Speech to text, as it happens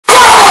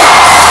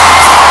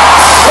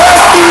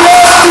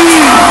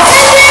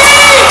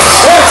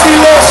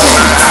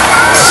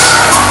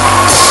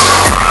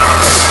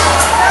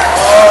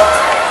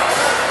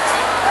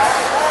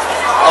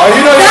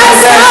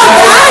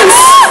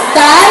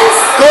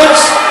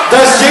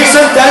Does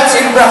Jason dance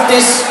in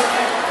practice?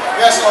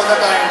 Yes, all the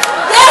time.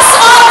 Yes,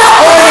 all the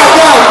time! Oh my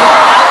God!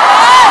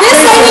 This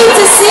Jason. I need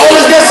to see. Oh,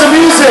 let's get some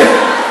music.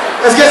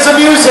 Let's get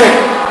some music.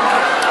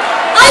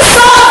 I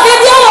saw a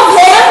video of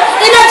him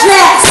in a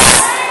dress.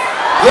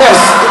 Yes,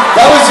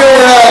 that was your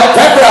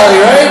pep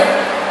rally, right?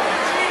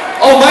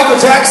 Oh, Michael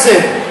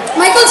Jackson.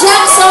 Michael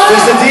Jackson.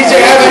 Does the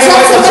DJ have any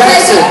Michael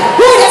Jackson?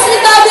 Uy,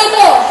 nasalita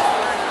dito.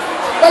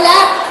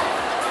 Wala.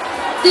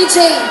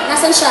 DJ,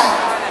 nasan siya?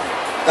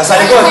 Nasa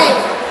likod. Okay.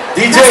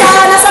 DJ.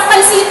 Nasa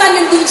pansitan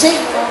yung DJ.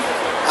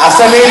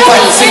 Asa na yung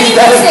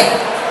pansitan?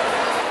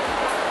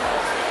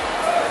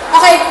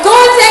 Okay, go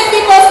and thank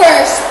people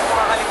first.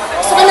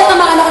 Gusto ko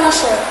natamaan ako ng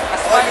shirt.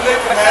 All the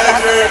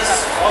managers,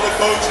 all the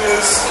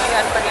coaches.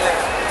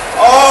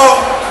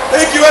 Oh,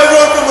 thank you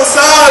everyone from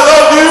Lasalle. I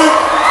love you.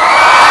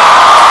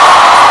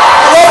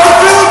 I love the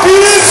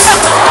Philippines.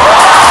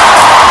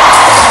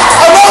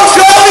 I love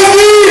Charlie D.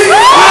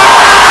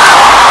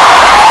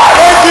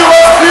 Thank you,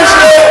 I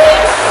appreciate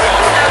it.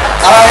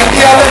 Hindi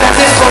namin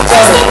natin kung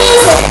That's the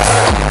music.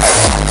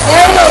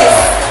 There it is.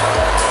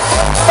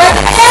 But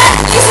that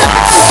is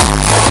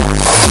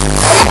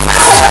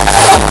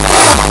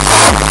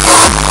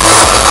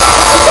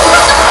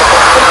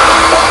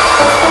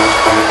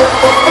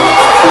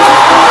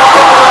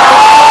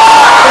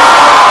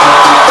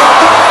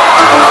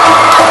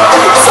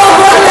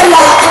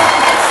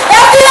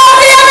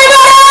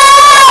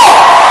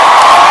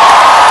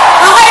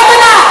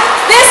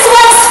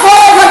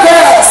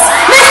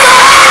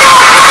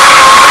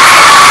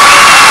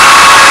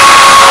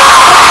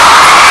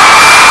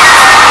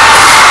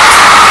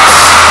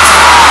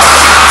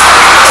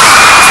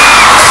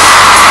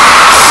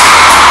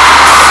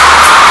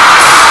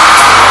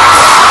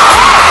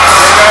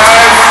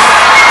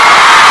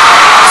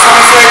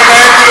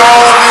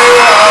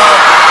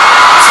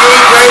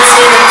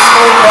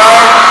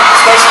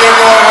especially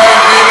everyone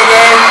wearing green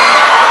today.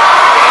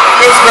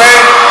 It's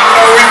great.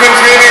 You know, we've been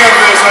dreaming of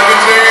this. I've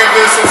been dreaming of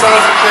this since I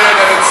was a kid,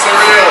 and it's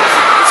surreal.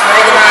 It's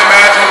more than I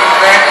imagined, and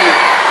thank you.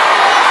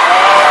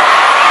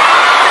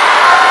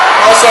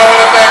 Also, I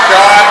want to thank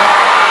God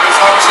for this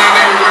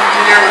opportunity. We wouldn't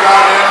be here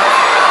without Him.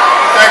 I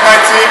want to thank my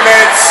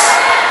teammates,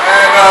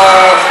 and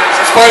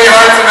let's party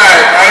hard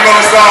tonight. Animo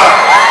Night Party.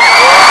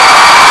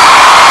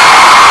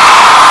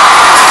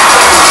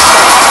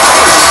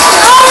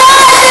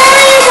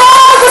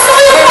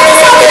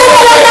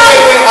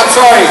 I'm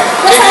sorry.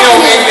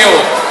 Inyo.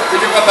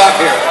 Could you come back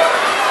here?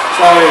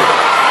 Sorry.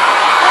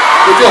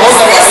 Could you hold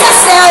the mic? Is this a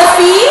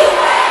selfie?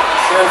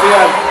 Selfie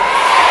yan.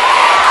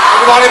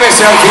 Kung bakit may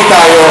selfie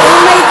tayo?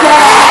 Oh my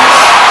God.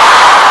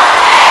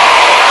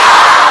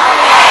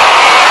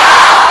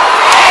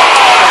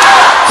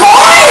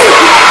 Hoy!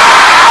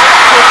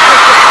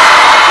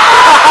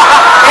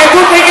 Edu,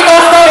 take it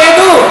off now,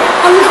 Edu.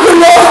 Ang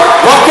gulo.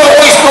 Huwag ko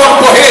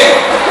istorbohin.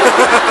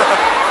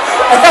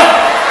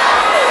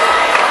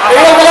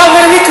 Ayaw mo lang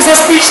narinig ko sa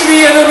speech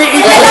ni Igor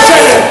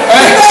dyan eh.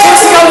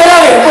 Pursigaw mo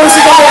lang eh.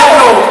 Pursigaw mo lang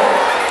bro.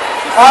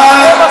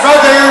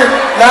 Brother,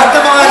 lahat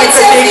ng mga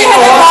nagtatingin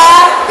ko,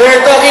 they're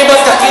talking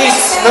about the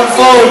keys ng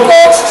phone.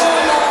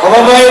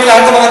 Mababa yung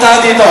lahat ng mga tao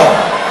dito.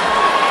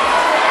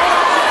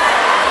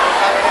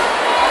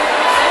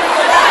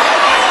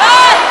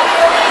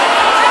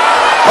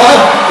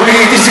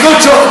 Humingiti si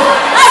Gocho.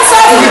 I'm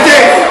sorry. Humingiti.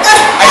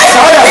 Ay,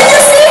 sayang. Did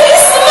you see me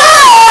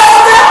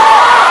smile?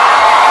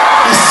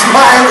 He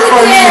smiled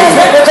for you. Yes.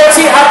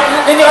 Si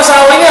yun yung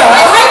asawa niya.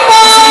 Hi po!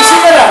 Easy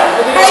na lang.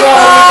 Hi po!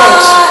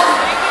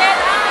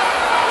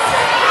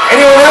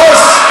 Anyone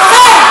else?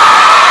 Okay.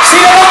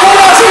 Sino ba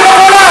kulang? Sino ba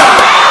kulang?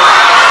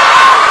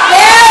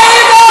 There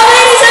you go,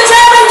 ladies and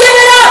gentlemen. Give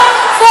it up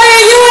for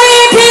your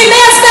UAAP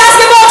Men's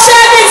Basketball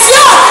Champions,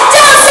 your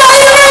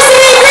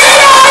DLSU Green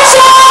Archers!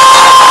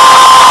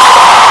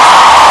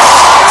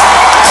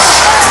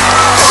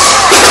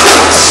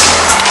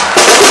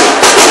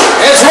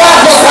 It's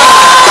raffle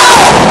time!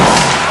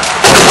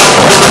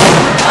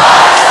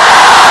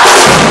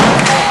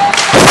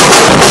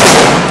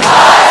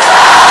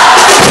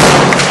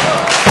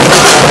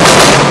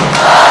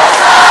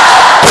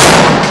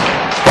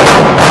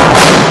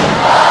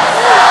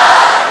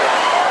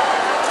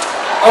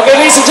 Okay,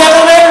 ladies and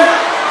gentlemen,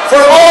 for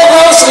all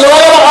those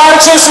loyal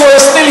archers who are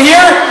still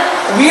here,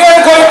 we are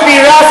going to be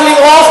raffling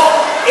off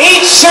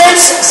 8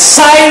 shirts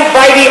signed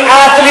by the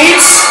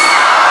athletes,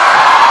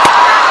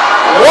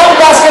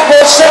 1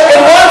 basketball shirt, and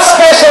 1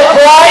 special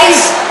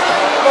prize,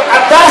 a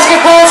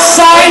basketball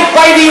signed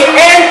by the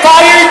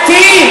entire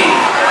team.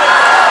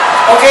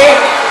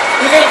 Okay?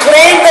 You can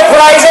claim the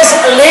prizes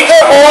later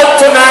on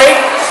tonight.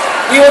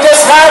 We will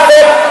just have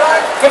them.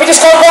 Can we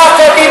just call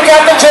back Team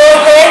Captain Joel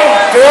Payne?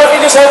 Joel,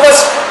 can you just help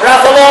us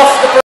raffle off the